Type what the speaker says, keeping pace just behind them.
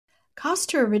Costs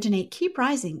to originate keep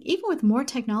rising, even with more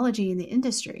technology in the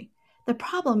industry. The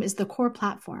problem is the core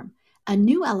platform. A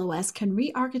new LOS can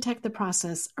re-architect the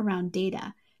process around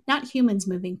data, not humans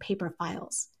moving paper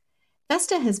files.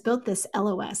 Vesta has built this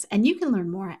LOS, and you can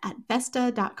learn more at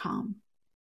Vesta.com.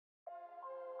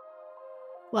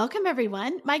 Welcome,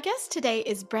 everyone. My guest today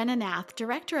is Brenna Nath,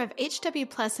 Director of HW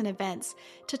Plus and Events,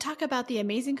 to talk about the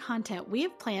amazing content we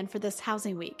have planned for this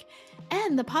Housing Week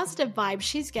and the positive vibes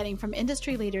she's getting from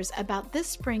industry leaders about this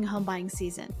spring home buying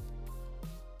season.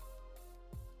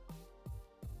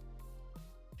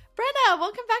 Brenna,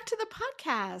 welcome back to the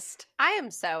podcast. I am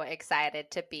so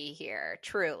excited to be here,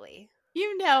 truly.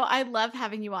 You know, I love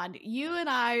having you on. You and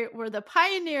I were the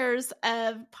pioneers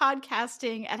of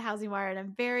podcasting at Housing Wire, and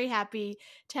I'm very happy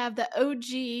to have the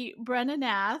OG Brenna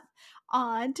Nath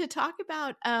on to talk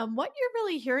about what you're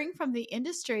really hearing from the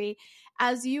industry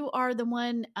as you are the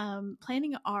one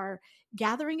planning our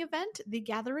gathering event, The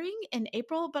Gathering in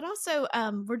April, but also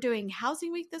we're doing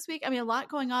Housing Week this week. I mean, a lot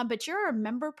going on, but you're a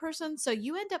member person, so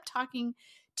you end up talking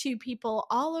to people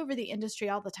all over the industry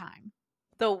all the time.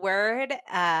 The word,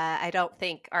 I don't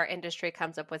think our industry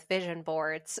comes up with vision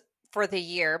boards for the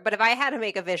year, but if I had to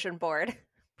make a vision board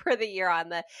for the year on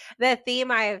the theme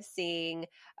I have seen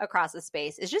across the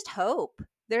space is just hope.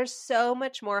 There's so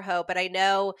much more hope. But I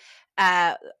know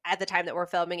at the time that we're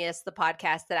filming this, the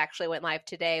podcast that actually went live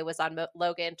today was on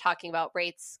Logan talking about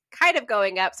rates kind of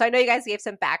going up. So I know you guys gave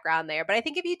some background there, but I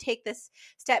think if you take this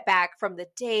step back from the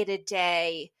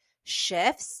day-to-day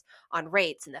shifts on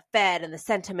rates and the Fed and the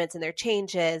sentiments and their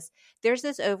changes, there's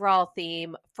this overall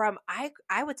theme from,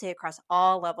 I would say, across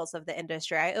all levels of the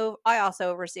industry. I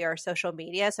also oversee our social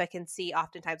media, so I can see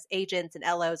oftentimes agents and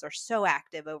LOs are so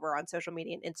active over on social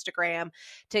media and Instagram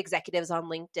to executives on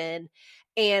LinkedIn.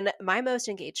 And my most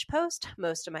engaged post,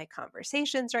 most of my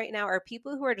conversations right now are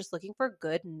people who are just looking for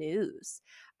good news.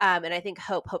 And I think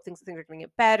hope things are going to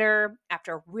get better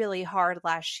after a really hard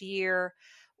last year.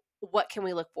 What can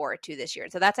we look forward to this year?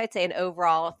 So that's, I'd say, an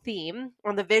overall theme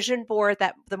on the vision board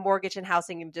that the mortgage and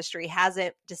housing industry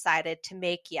hasn't decided to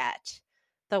make yet.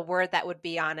 The word that would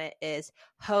be on it is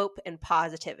hope and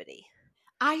positivity.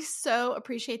 I so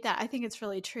appreciate that. I think it's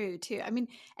really true too. I mean,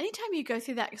 anytime you go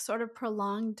through that sort of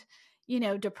prolonged,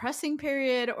 depressing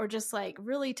period or just like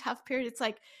really tough period, it's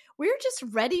like, we're just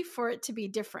ready for it to be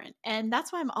different. And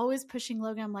that's why I'm always pushing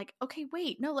Logan. I'm like, okay,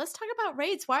 wait, no, let's talk about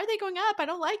rates. Why are they going up? I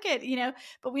don't like it,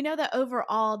 but we know that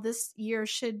overall this year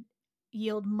should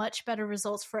yield much better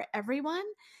results for everyone.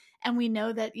 And we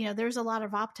know that, there's a lot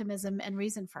of optimism and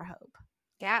reason for hope.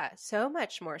 Yeah, so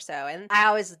much more so. And I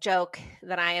always joke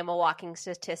that I am a walking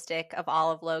statistic of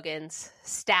all of Logan's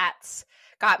stats.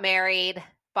 Got married,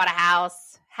 bought a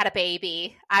house, had a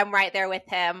baby. I'm right there with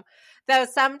him. Though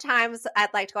sometimes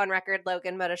I'd like to go on record,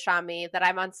 Logan Motoshami, that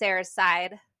I'm on Sarah's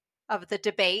side of the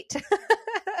debate. Though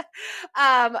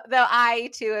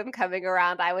I, too, am coming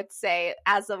around, I would say,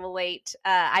 as of late.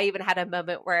 I even had a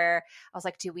moment where I was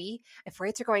like, if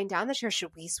rates are going down this year,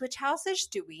 should we switch houses?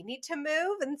 Do we need to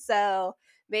move? And so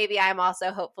maybe I'm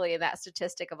also hopefully in that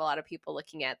statistic of a lot of people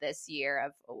looking at this year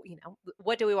of,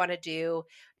 what do we want to do?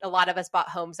 A lot of us bought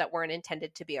homes that weren't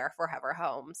intended to be our forever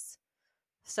homes.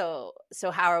 So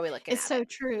how are we looking at it? It's so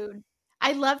true.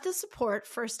 I love the support,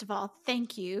 first of all.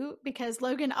 Thank you. Because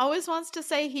Logan always wants to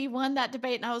say he won that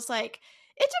debate. And I was like,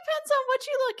 it depends on what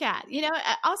you look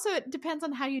at. Also, it depends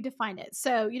on how you define it.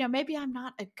 So, maybe I'm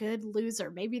not a good loser.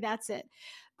 Maybe that's it.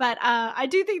 But I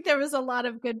do think there was a lot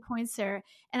of good points there.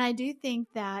 And I do think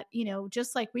that,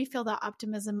 just like we feel that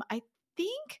optimism, I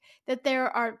think that there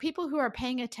are people who are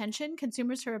paying attention,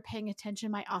 consumers who are paying attention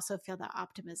might also feel that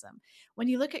optimism. When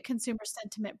you look at consumer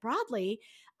sentiment broadly,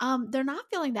 they're not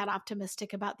feeling that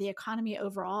optimistic about the economy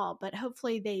overall, but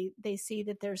hopefully they see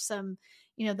that there's some,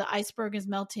 the iceberg is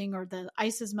melting or the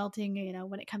ice is melting,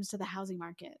 when it comes to the housing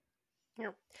market. Yeah.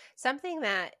 Something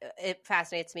that it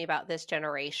fascinates me about this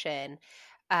generation,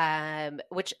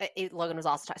 which Logan was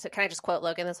also talking. So can I just quote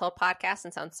Logan this whole podcast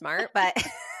and sound smart? But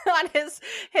on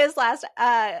his last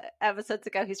episodes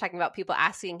ago, he's talking about people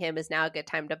asking him, is now a good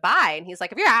time to buy? And he's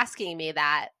like, if you're asking me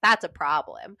that, that's a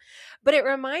problem. But it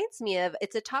reminds me of,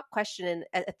 it's a top question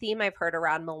and a theme I've heard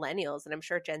around millennials, and I'm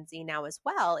sure Gen Z now as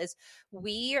well, is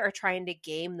we are trying to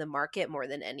game the market more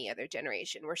than any other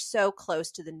generation. We're so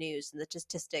close to the news and the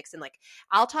statistics. And like,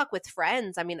 I'll talk with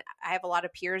friends. I mean, I have a lot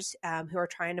of peers who are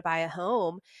trying to buy a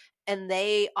home. And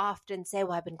they often say,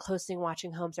 well, I've been closely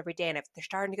watching homes every day. And if they're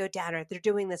starting to go down or they're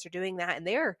doing this or doing that, and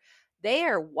they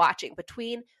are watching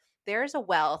there's a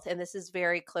wealth. And this is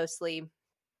very closely,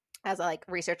 as I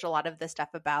research a lot of this stuff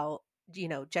about,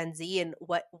 Gen Z and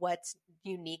what's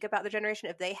unique about the generation,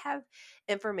 if they have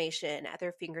information at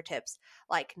their fingertips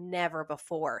like never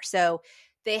before. So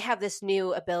they have this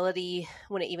new ability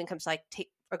when it even comes to like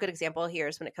a good example here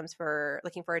is when it comes for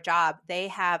looking for a job, they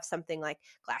have something like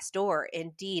Glassdoor,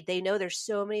 Indeed. They know there's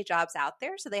so many jobs out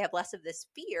there, so they have less of this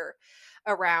fear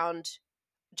around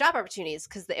job opportunities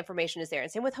because the information is there. And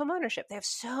same with home ownership. They have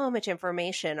so much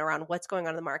information around what's going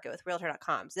on in the market with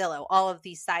Realtor.com, Zillow, all of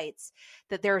these sites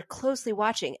that they're closely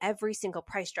watching every single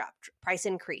price drop, price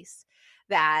increase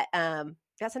that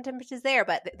got some temperatures there,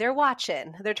 but they're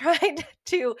watching. They're trying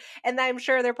to, and I'm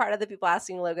sure they're part of the people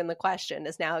asking Logan the question,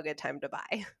 is now a good time to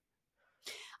buy?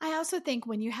 I also think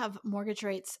when you have mortgage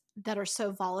rates that are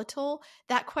so volatile,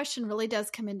 that question really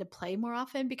does come into play more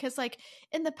often because like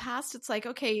in the past, it's like,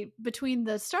 okay, between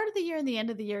the start of the year and the end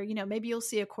of the year, maybe you'll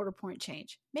see a quarter point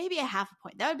change, maybe a half a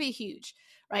point. That would be huge,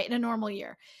 right? In a normal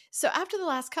year. So after the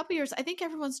last couple of years, I think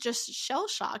everyone's just shell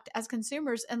shocked as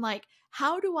consumers and like,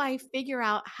 how do I figure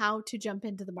out how to jump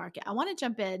into the market? I want to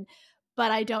jump in, but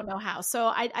I don't know how. So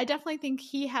I definitely think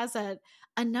he has a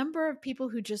number of people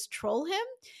who just troll him.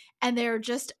 And they're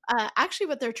just actually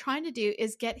what they're trying to do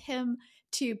is get him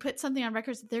to put something on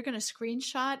records that they're going to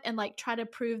screenshot and like try to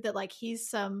prove that like he's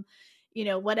some,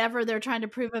 whatever they're trying to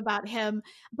prove about him.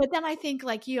 But then I think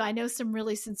like you, I know some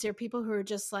really sincere people who are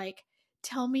just like,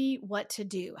 tell me what to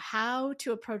do, how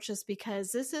to approach this,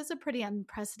 because this is a pretty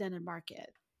unprecedented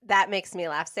market. That makes me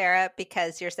laugh, Sarah,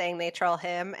 because you're saying they troll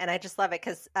him. And I just love it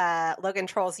because Logan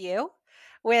trolls you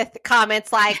with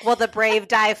comments like, will the brave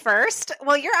die first?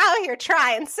 Well, you're out here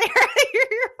trying, Sarah.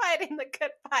 You're fighting the good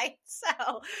fight.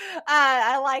 So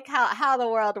I like how the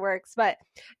world works. But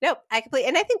nope, I completely,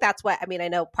 and I think that's what, I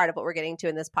know part of what we're getting to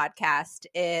in this podcast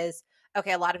is,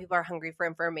 okay, a lot of people are hungry for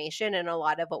information, and a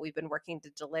lot of what we've been working to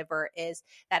deliver is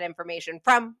that information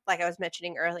from, like I was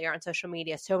mentioning earlier, on social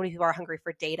media. So many people are hungry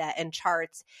for data and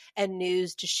charts and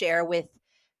news to share with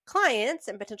clients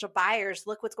and potential buyers.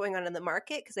 Look what's going on in the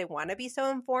market because they want to be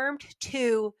so informed.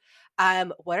 To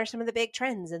what are some of the big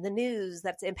trends in the news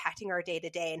that's impacting our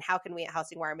day-to-day, and how can we at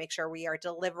HousingWire make sure we are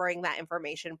delivering that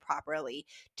information properly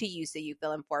to you so you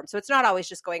feel informed? So it's not always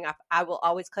just going off. I will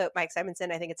always quote Mike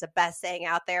Simonson. I think it's the best saying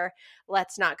out there.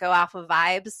 Let's not go off of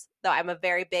vibes, though I'm a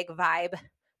very big vibe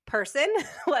person.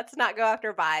 Let's not go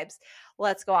after vibes.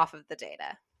 Let's go off of the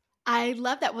data. I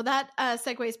love that. Well, that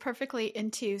segues perfectly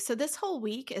into, so this whole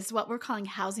week is what we're calling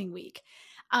Housing Week.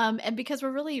 And because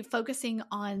we're really focusing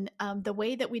on the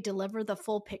way that we deliver the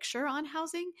full picture on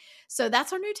housing. So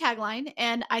that's our new tagline.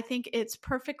 And I think it's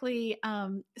perfectly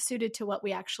suited to what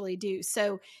we actually do.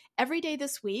 So every day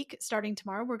this week, starting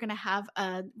tomorrow, we're going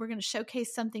to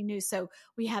showcase something new. So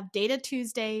we have Data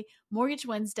Tuesday, Mortgage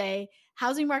Wednesday,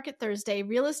 Housing Market Thursday,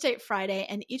 Real Estate Friday.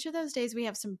 And each of those days, we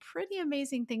have some pretty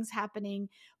amazing things happening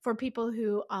for people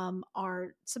who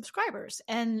are subscribers.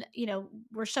 And,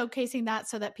 we're showcasing that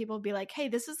so that people will be like, hey,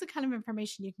 this is the kind of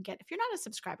information you can get if you're not a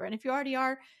subscriber. And if you already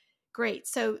are, great.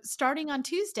 So starting on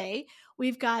Tuesday,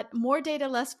 we've got More Data,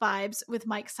 Less Vibes with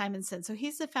Mike Simonson. So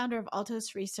he's the founder of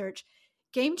Altos Research.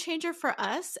 Game changer for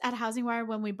us at HousingWire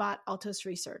when we bought Altos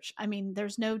Research.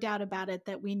 There's no doubt about it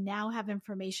that we now have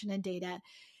information and data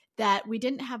that we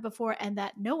didn't have before and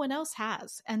that no one else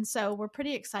has. And so we're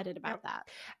pretty excited about that.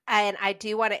 And I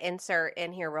do want to insert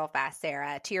in here real fast,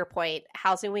 Sarah, to your point,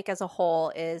 Housing Week as a whole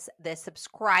is the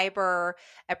subscriber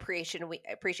appreciation week.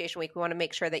 We want to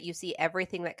make sure that you see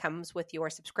everything that comes with your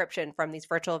subscription, from these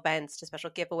virtual events to special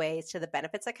giveaways to the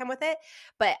benefits that come with it.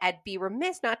 But I'd be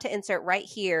remiss not to insert right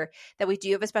here that we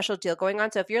do have a special deal going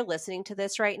on. So if you're listening to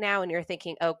this right now and you're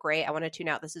thinking, oh, great, I want to tune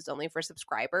out, this is only for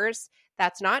subscribers,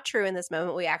 that's not true in this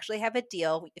moment. We actually have a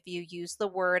deal. If you use the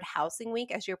word Housing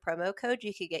Week as your promo code,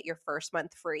 you could get your first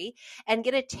month free and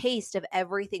get a taste of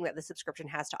everything that the subscription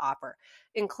has to offer,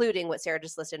 including what Sarah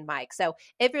just listed, Mike. So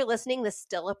if you're listening, this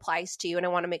still applies to you. And I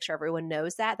want to make sure everyone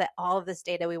knows that all of this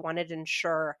data, we wanted to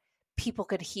ensure people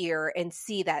could hear and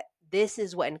see that this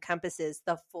is what encompasses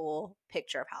the full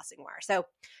picture of HousingWire. So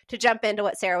to jump into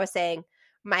what Sarah was saying,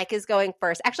 Mike is going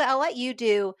first. Actually, I'll let you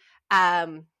do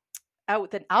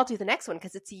then I'll do the next one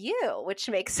because it's you, which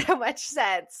makes so much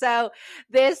sense. So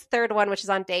this third one, which is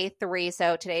on day 3.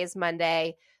 So today is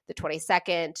Monday, the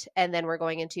 22nd. And then we're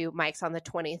going into Mike's on the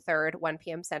 23rd, 1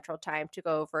 p.m. Central Time, to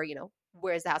go over,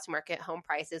 where's the housing market, home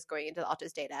prices, going into the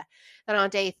Altus data. Then on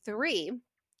day 3,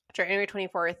 January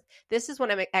 24th, this is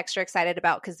what I'm extra excited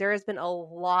about because there has been a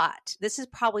lot. This is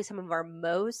probably some of our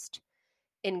most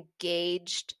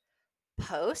engaged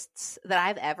posts that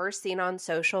I've ever seen on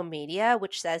social media,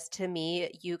 which says to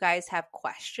me, you guys have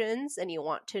questions and you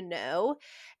want to know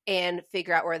and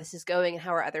figure out where this is going and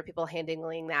how are other people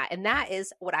handling that. And that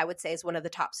is what I would say is one of the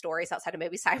top stories outside of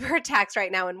maybe cyber attacks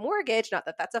right now in mortgage. Not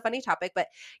that that's a funny topic, but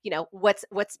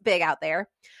what's big out there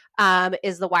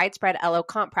is the widespread LO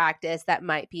comp practice that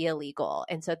might be illegal.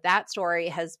 And so that story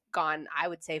has gone, I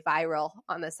would say, viral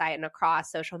on the site and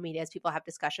across social media as people have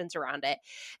discussions around it.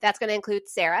 That's going to include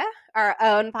Sarah, our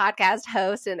own podcast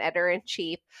host and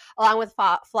editor-in-chief, along with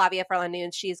Flavia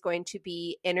Farlanoon. She's going to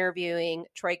be interviewing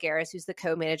Troy Garris, who's the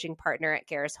co-managing partner at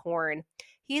Garris Horn.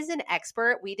 He's an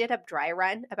expert. We did a dry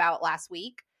run about last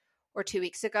week or 2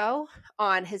 weeks ago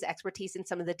on his expertise in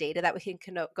some of the data that we can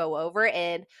go over.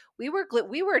 And we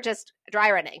were just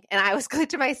dry running and I was glued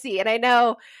to my seat. And I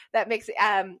know that makes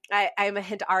I'm a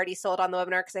hint already sold on the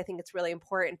webinar because I think it's really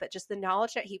important, but just the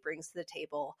knowledge that he brings to the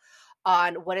table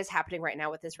on what is happening right now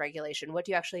with this regulation. What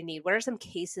do you actually need? What are some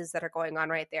cases that are going on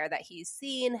right there that he's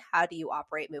seen? How do you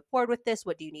operate, move forward with this?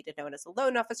 What do you need to know as a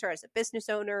loan officer, as a business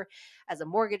owner, as a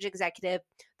mortgage executive?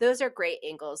 Those are great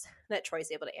angles that Troy's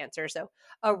able to answer. So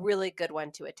a really good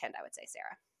one to attend, I would say,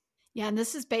 Sarah. Yeah, and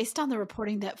this is based on the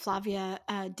reporting that Flavia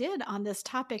did on this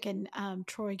topic, and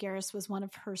Troy Garris was one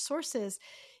of her sources.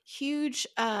 Huge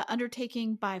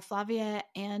undertaking by Flavia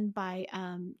and by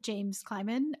James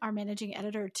Kleiman, our managing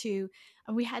editor, and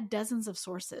we had dozens of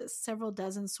sources, several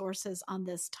dozen sources on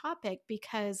this topic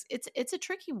because it's a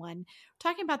tricky one. We're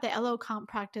talking about the LO comp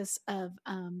practice of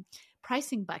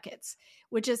pricing buckets,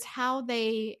 which is how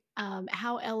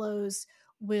LOs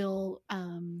will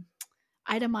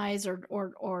itemize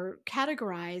or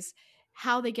categorize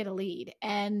how they get a lead.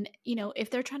 And,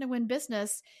 if they're trying to win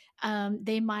business,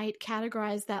 they might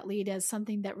categorize that lead as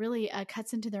something that really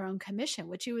cuts into their own commission,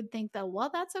 which you would think that, well,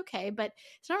 that's okay, but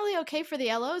it's not really okay for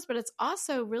the LOs, but it's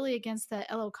also really against the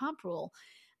LO comp rule.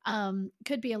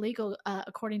 Could be illegal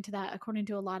according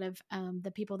to a lot of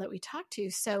the people that we talk to.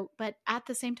 So, but at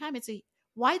the same time, it's a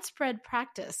widespread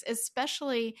practice,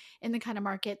 especially in the kind of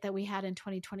market that we had in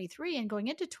 2023 and going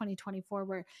into 2024,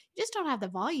 where you just don't have the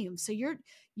volume. So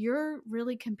you're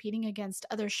really competing against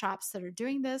other shops that are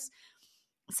doing this.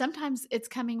 Sometimes it's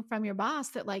coming from your boss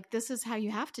that like, this is how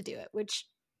you have to do it, which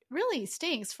really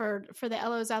stinks for the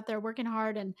LOs out there working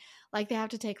hard and like they have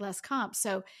to take less comp.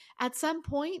 So at some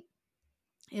point,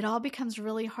 it all becomes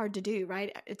really hard to do,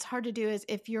 right? It's hard to do as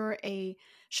if you're a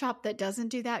shop that doesn't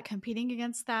do that, competing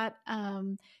against that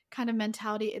kind of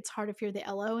mentality. It's hard if you're the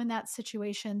LO in that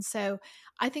situation. So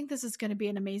I think this is going to be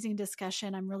an amazing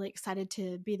discussion. I'm really excited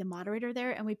to be the moderator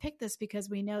there. And we picked this because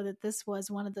we know that this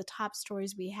was one of the top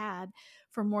stories we had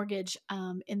for mortgage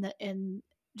in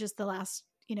just the last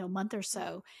month or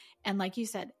so. And like you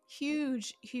said,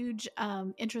 huge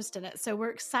interest in it. So we're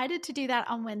excited to do that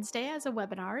on Wednesday as a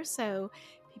webinar. So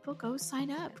people go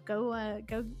sign up, go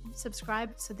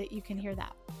subscribe so that you can hear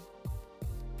that.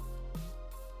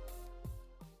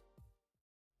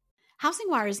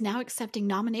 HousingWire is now accepting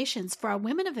nominations for our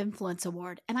Women of Influence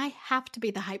Award, and I have to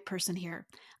be the hype person here.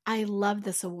 I love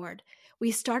this award.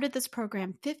 We started this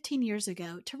program 15 years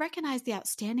ago to recognize the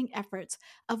outstanding efforts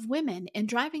of women in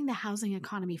driving the housing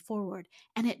economy forward,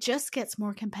 and it just gets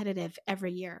more competitive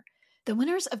every year. The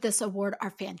winners of this award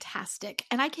are fantastic,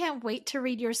 and I can't wait to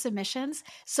read your submissions,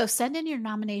 so send in your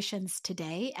nominations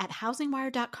today at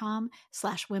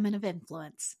housingwire.com/women of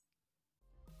influence.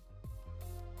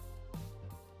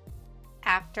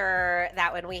 After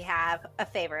that one, we have a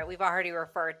favorite. We've already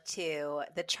referred to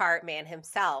the chart man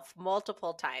himself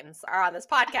multiple times on this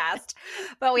podcast,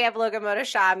 but we have Logan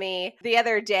Motoshami. The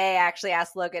other day, I actually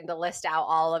asked Logan to list out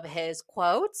all of his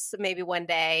quotes. Maybe one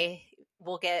day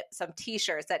we'll get some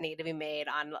t-shirts that need to be made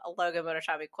on Logan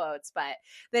Motoshami quotes, but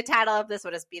the title of this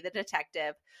one is Be the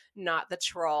Detective, Not the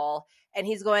Troll. And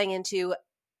he's going into,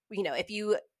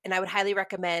 and I would highly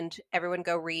recommend everyone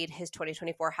go read his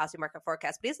 2024 housing market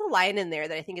forecast. But he has a line in there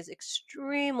that I think is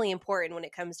extremely important when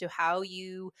it comes to how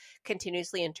you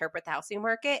continuously interpret the housing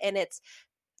market. And it's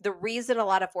the reason a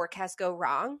lot of forecasts go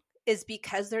wrong is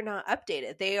because they're not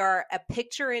updated. They are a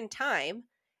picture in time,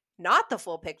 not the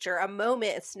full picture, a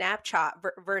moment, a snapshot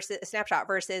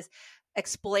versus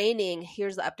explaining,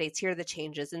 here's the updates, here are the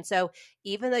changes. And so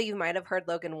even though you might have heard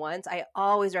Logan once, I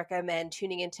always recommend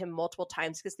tuning into him multiple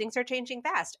times because things are changing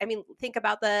fast. I mean, think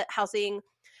about the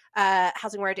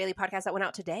HousingWire Daily podcast that went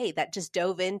out today that just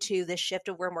dove into the shift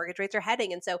of where mortgage rates are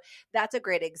heading. And so that's a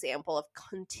great example of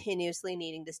continuously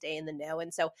needing to stay in the know.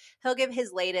 And so he'll give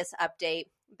his latest update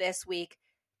this week.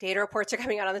 Data reports are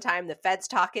coming out on the time. The Fed's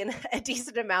talking a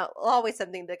decent amount, always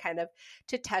something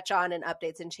to touch on and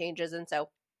updates and changes. And so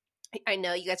I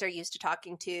know you guys are used to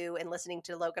talking to and listening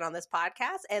to Logan on this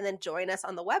podcast, and then join us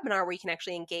on the webinar where you can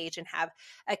actually engage and have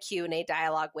a Q&A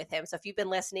dialogue with him. So if you've been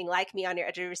listening like me on your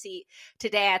edge of your seat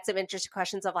today, I had some interesting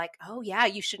questions of like, oh yeah,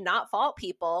 you should not fault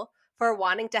people for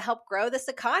wanting to help grow this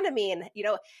economy and, you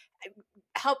know,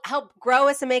 help grow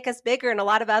us and make us bigger. And a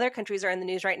lot of other countries are in the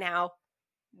news right now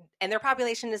and their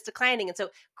population is declining. And so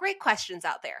great questions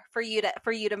out there for you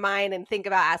to mine and think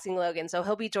about asking Logan. So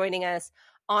he'll be joining us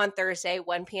on Thursday,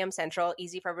 1 p.m. Central.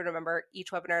 Easy for everyone to remember.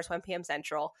 Each webinar is 1 p.m.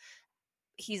 Central.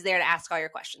 He's there to ask all your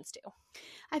questions too.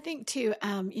 I think too,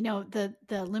 you know, the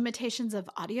limitations of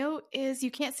audio is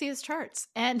you can't see his charts,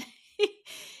 and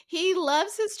he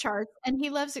loves his charts and he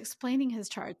loves explaining his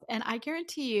charts. And I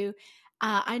guarantee you,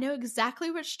 I know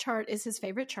exactly which chart is his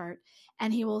favorite chart.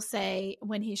 And he will say,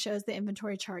 when he shows the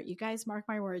inventory chart, you guys mark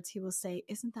my words, he will say,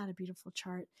 isn't that a beautiful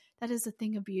chart? That is a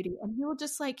thing of beauty. And he will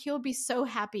just like, he'll be so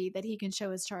happy that he can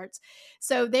show his charts.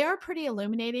 So they are pretty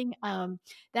illuminating.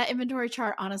 That inventory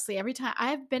chart, honestly, every time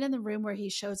I've been in the room where he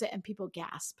shows it and people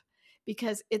gasp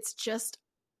because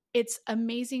it's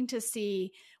amazing to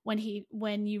see when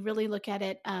you really look at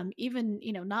it, even,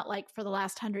 you know, not like for the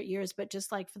last 100 years, but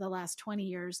just like for the last 20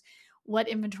 years, what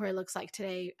inventory looks like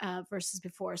today versus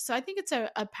before. So I think it's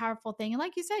a powerful thing. And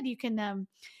like you said, you can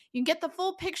get the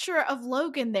full picture of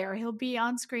Logan there. He'll be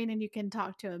on screen and you can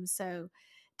talk to him. So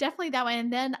definitely that way.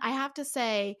 And then I have to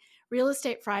say, Real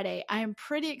Estate Friday, I am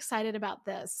pretty excited about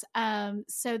this.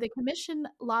 So the commission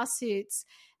lawsuits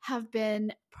have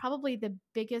been probably the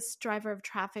biggest driver of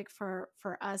traffic for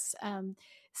us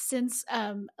since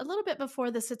a little bit before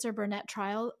the Sitzer Burnett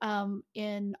trial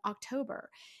in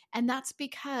October. And that's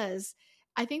because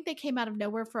I think they came out of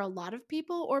nowhere for a lot of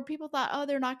people, or people thought, oh,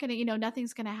 they're not going to, you know,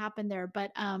 nothing's going to happen there.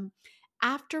 But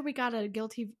after we got a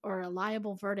guilty or a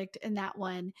liable verdict in that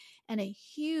one and a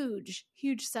huge,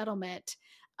 huge settlement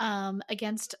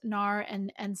against NAR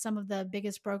and some of the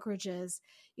biggest brokerages,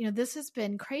 you know, this has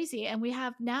been crazy. And we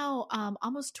have now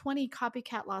almost 20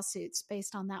 copycat lawsuits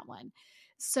based on that one.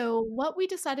 So what we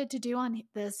decided to do on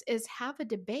this is have a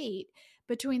debate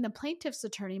between the plaintiff's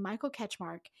attorney, Michael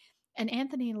Ketchmark, and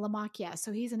Anthony Lamacchia.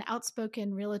 So he's an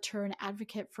outspoken realtor and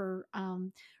advocate for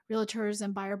realtors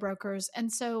and buyer brokers.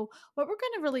 And so what we're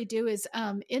going to really do is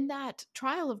in that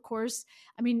trial, of course,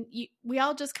 I mean, we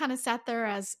all just kind of sat there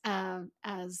as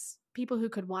people who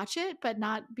could watch it, but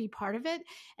not be part of it.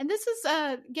 And this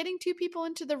is getting two people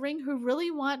into the ring who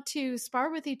really want to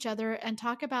spar with each other and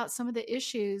talk about some of the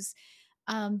issues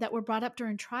that were brought up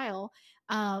during trial.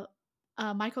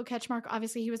 Michael Ketchmark,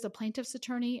 obviously, he was a plaintiff's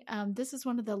attorney. This is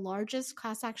one of the largest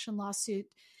class action lawsuit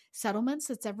settlements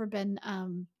that's ever been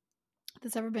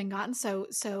gotten. So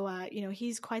you know,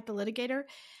 he's quite the litigator.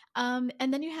 And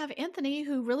then you have Anthony,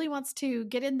 who really wants to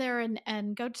get in there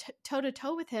and go toe to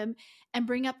toe with him and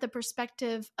bring up the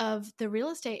perspective of the real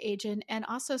estate agent and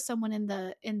also someone in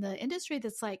the industry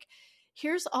that's like,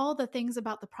 here's all the things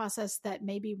about the process that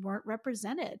maybe weren't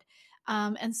represented.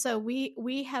 And so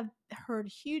we have heard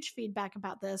huge feedback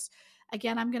about this.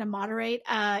 Again, I'm going to moderate.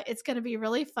 It's going to be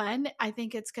really fun. I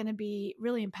think it's going to be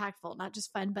really impactful, not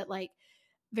just fun, but like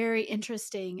very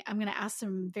interesting. I'm going to ask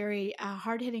some very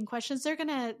hard hitting questions. They're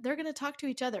going to talk to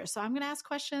each other. So I'm going to ask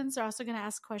questions. They're also going to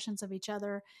ask questions of each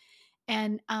other.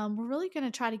 And we're really going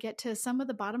to try to get to some of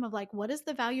the bottom of like, what is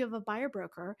the value of a buyer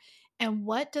broker and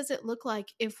what does it look like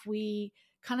if we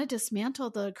kind of dismantle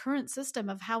the current system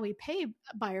of how we pay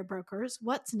buyer brokers?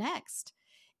 What's next?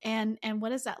 And what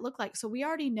does that look like? So we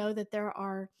already know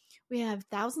that we have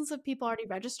thousands of people already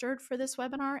registered for this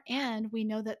webinar. And we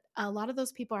know that a lot of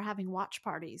those people are having watch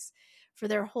parties for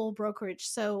their whole brokerage.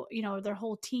 So, you know, their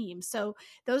whole team. So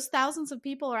those thousands of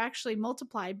people are actually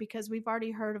multiplied because we've already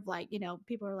heard of like, you know,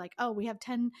 people are like, oh, we have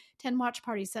 10 watch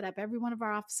parties set up. Every one of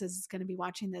our offices is going to be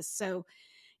watching this. So,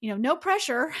 you know, no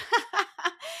pressure.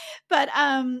 But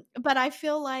I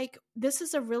feel like this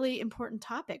is a really important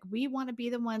topic. We want to be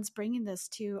the ones bringing this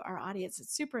to our audience.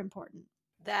 It's super important.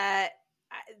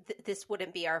 This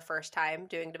wouldn't be our first time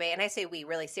doing debate. And I say we,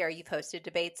 really, Sarah, you've hosted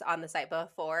debates on the site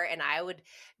before. And I would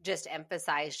just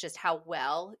emphasize just how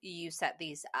well you set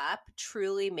these up,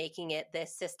 truly making it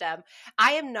this system.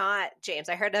 I am not, James,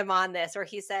 I heard him on this where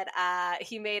he said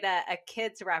he made a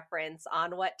kid's reference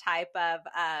on what type of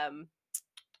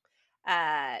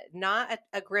not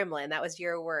a gremlin, that was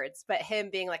your words, but him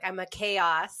being like, I'm a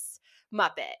chaos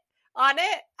Muppet on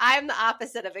it, I'm the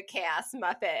opposite of a chaos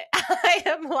muppet. I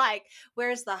am like,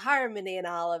 where's the harmony in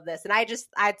all of this? And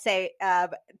I'd say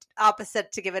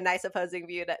opposite, to give a nice opposing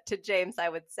view to James, I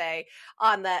would say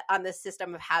on the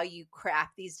system of how you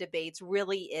craft these debates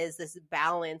really is this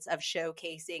balance of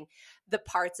showcasing the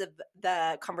parts of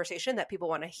the conversation that people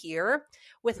want to hear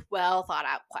with well thought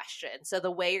out questions. So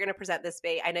the way you're going to present this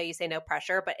debate, I know you say no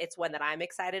pressure, but it's one that I'm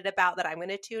excited about, that I'm going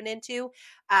to tune into.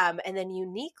 And then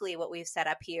uniquely what we've set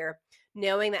up here,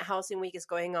 knowing that Housing Week is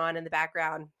going on in the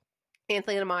background,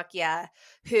 Anthony Lamacchia,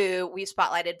 who we've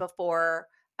spotlighted before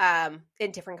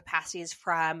in different capacities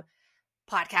from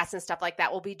podcasts and stuff like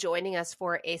that, will be joining us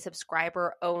for a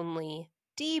subscriber only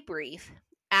debrief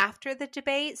after the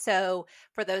debate. So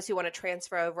for those who want to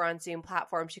transfer over on Zoom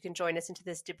platforms, you can join us into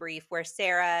this debrief where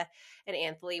Sarah and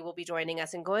Anthony will be joining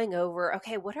us and going over,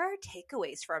 okay, what are our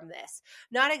takeaways from this?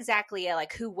 Not exactly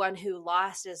like who won, who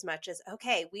lost, as much as,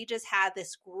 okay, we just had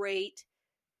this great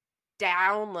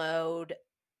download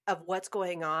of what's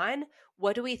going on.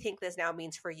 What do we think this now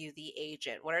means for you, the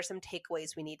agent? What are some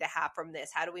takeaways we need to have from this?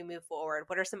 How do we move forward?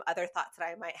 What are some other thoughts that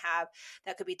I might have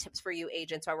that could be tips for you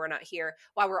agents while we're not here,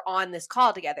 while we're on this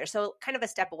call together? So kind of a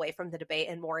step away from the debate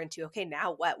and more into, okay,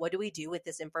 now what? What do we do with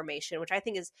this information? Which I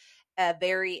think is a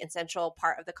very essential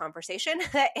part of the conversation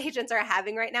that agents are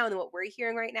having right now. And what we're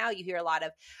hearing right now, you hear a lot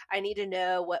of, I need to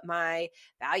know what my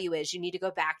value is. You need to go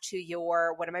back to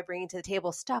your, what am I bringing to the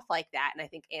table? Stuff like that. And I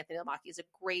think Anthony Lamacchia is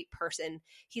a great person.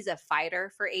 He's a fighter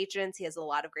for agents. He has a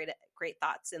lot of great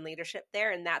thoughts and leadership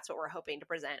there. And that's what we're hoping to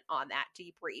present on that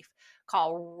debrief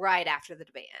call right after the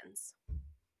debate ends.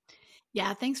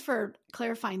 Yeah, thanks for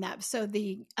clarifying that. So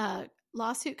the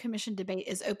lawsuit commission debate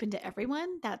is open to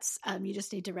everyone. That's you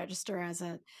just need to register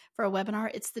for a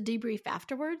webinar. It's the debrief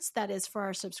afterwards that is for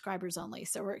our subscribers only.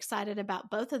 So we're excited about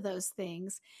both of those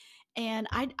things. And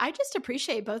I just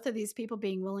appreciate both of these people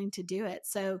being willing to do it.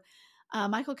 So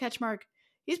Michael Ketchmark,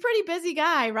 he's a pretty busy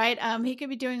guy, right? He could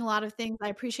be doing a lot of things. I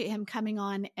appreciate him coming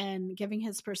on and giving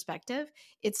his perspective.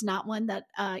 It's not one that,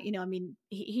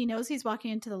 he knows he's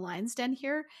walking into the lion's den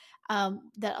here,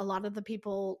 that a lot of the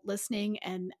people listening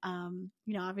and,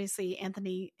 obviously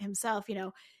Anthony himself,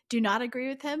 do not agree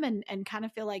with him and kind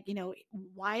of feel like,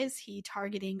 why is he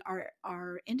targeting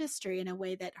our industry in a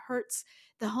way that hurts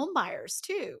the home buyers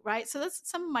too, right? So that's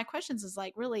some of my questions is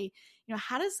like, really,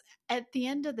 how does, at the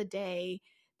end of the day,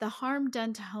 the harm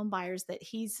done to home buyers that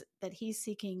he's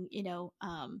seeking,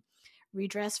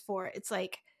 redress for, it's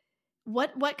like,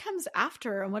 what comes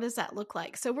after and what does that look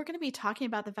like? So we're going to be talking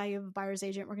about the value of a buyer's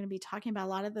agent. We're going to be talking about a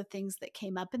lot of the things that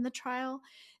came up in the trial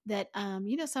that,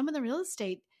 some in the real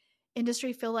estate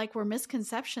industry feel like were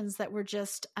misconceptions that were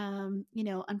just,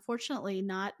 unfortunately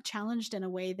not challenged in a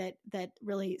way that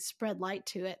really spread light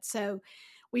to it. So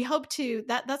we hope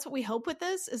that's what we hope with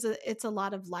this is it's a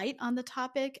lot of light on the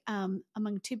topic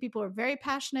among two people who are very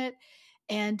passionate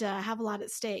and have a lot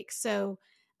at stake. So,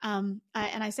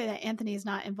 I say that Anthony is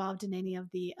not involved in any of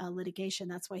the litigation.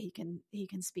 That's why he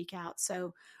can speak out.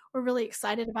 So we're really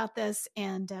excited about this,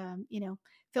 and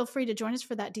feel free to join us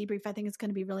for that debrief. I think it's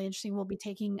going to be really interesting. We'll be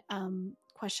taking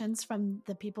questions from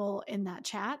the people in that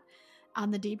chat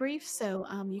on the debrief, so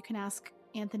you can ask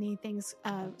Anthony things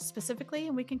specifically,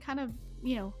 and we can kind of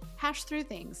hash through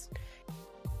things.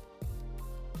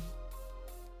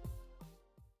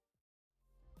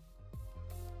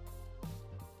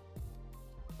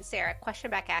 Sarah,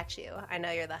 question back at you. I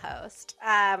know you're the host.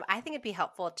 I think it'd be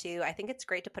helpful too. I think it's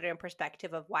great to put it in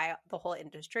perspective of why the whole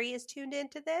industry is tuned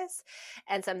into this.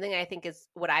 And something I think is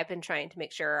what I've been trying to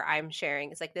make sure I'm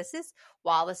sharing is like,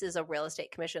 while this is a real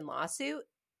estate commission lawsuit,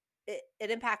 it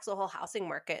impacts the whole housing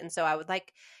market. And so I would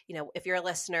like, if you're a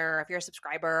listener, if you're a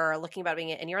subscriber or looking about being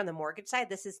it and you're on the mortgage side,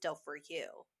 this is still for you.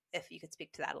 If you could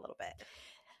speak to that a little bit.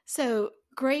 So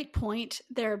great point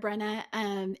there, Brenna.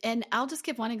 And I'll just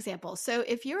give one example. So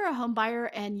if you're a home buyer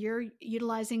and you're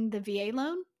utilizing the VA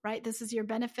loan, right? This is your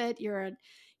benefit. You're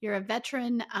a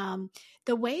veteran.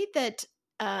 The way that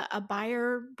a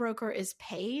buyer broker is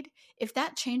paid, if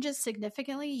that changes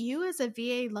significantly, you as a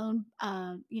VA loan,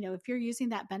 if you're using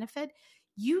that benefit,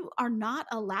 you are not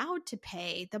allowed to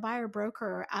pay the buyer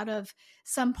broker out of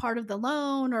some part of the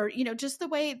loan or, just the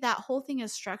way that whole thing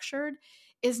is structured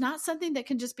is not something that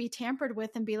can just be tampered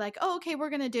with and be like, oh, okay, we're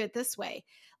going to do it this way.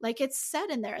 Like it's set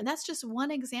in there. And that's just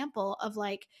one example of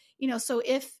like, so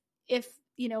if,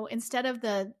 instead of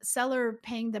the seller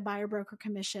paying the buyer broker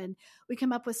commission, we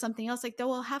come up with something else, like there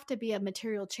will have to be a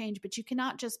material change, but you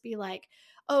cannot just be like,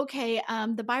 okay,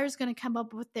 the buyer's going to come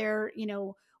up with their,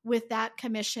 with that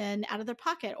commission out of their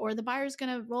pocket, or the buyer's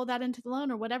going to roll that into the loan,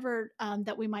 or whatever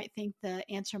that we might think the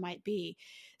answer might be.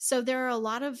 So there are a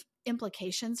lot of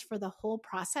implications for the whole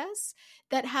process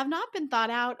that have not been thought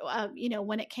out,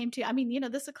 when it came to,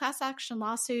 this is a class action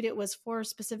lawsuit. It was for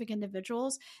specific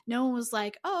individuals. No one was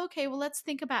like, oh, okay, well, let's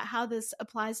think about how this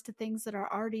applies to things that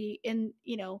are already in,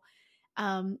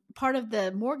 part of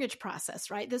the mortgage process,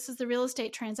 right? This is the real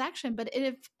estate transaction, but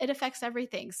it affects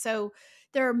everything. So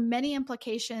there are many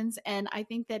implications. And I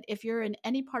think that if you're in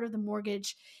any part of the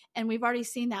mortgage, and we've already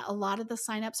seen that a lot of the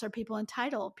signups are people in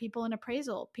title, people in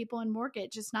appraisal, people in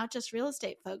mortgage. It's not just real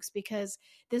estate folks, because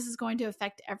this is going to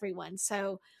affect everyone.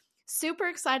 So super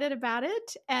excited about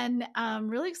it, and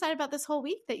really excited about this whole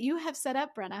week that you have set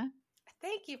up, Brenna.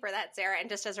 Thank you for that, Sarah. And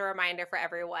just as a reminder for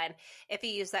everyone, if you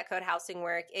use that code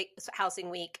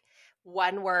HousingWeek,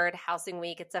 one word, Housing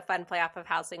Week. It's a fun play off of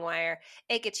HousingWire.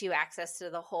 It gets you access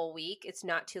to the whole week. It's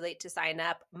not too late to sign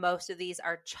up. Most of these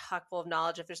are chock full of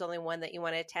knowledge. If there's only one that you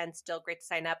want to attend, still great to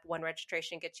sign up. One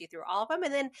registration gets you through all of them.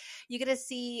 And then you get to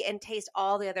see and taste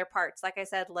all the other parts. Like I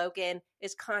said, Logan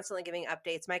is constantly giving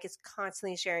updates. Mike is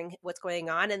constantly sharing what's going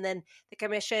on. And then the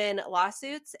commission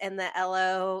lawsuits and the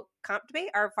LO comp debate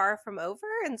are far from over.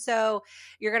 And so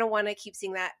you're going to want to keep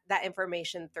seeing that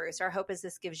information through. So our hope is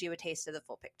this gives you a taste of the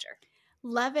full picture.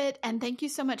 Love it. And thank you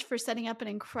so much for setting up an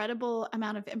incredible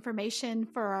amount of information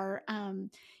for our,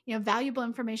 valuable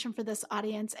information for this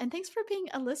audience. And thanks for being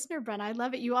a listener, Brenna. I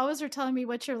love it. You always are telling me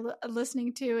what you're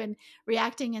listening to and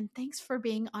reacting. And thanks for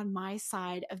being on my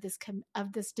side of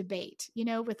this debate,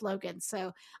 with Logan.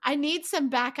 So I need some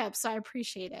backup. So I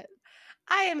appreciate it.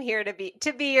 I am here to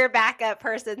be your backup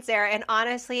person, Sarah. And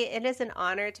honestly, it is an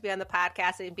honor to be on the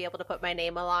podcast and be able to put my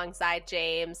name alongside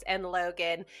James and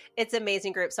Logan. It's an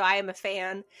amazing group. So I am a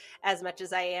fan as much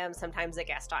as I am sometimes a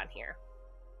guest on here.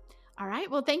 All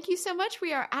right. Well, thank you so much.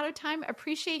 We are out of time.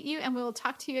 Appreciate you. And we will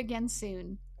talk to you again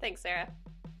soon. Thanks, Sarah.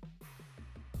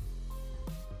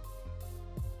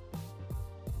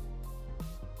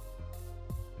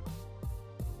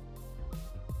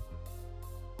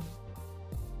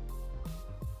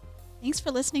 Thanks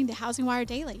for listening to Housing Wire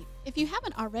Daily. If you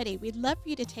haven't already, we'd love for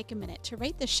you to take a minute to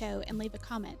rate the show and leave a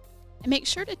comment. And make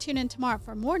sure to tune in tomorrow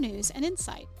for more news and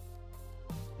insight.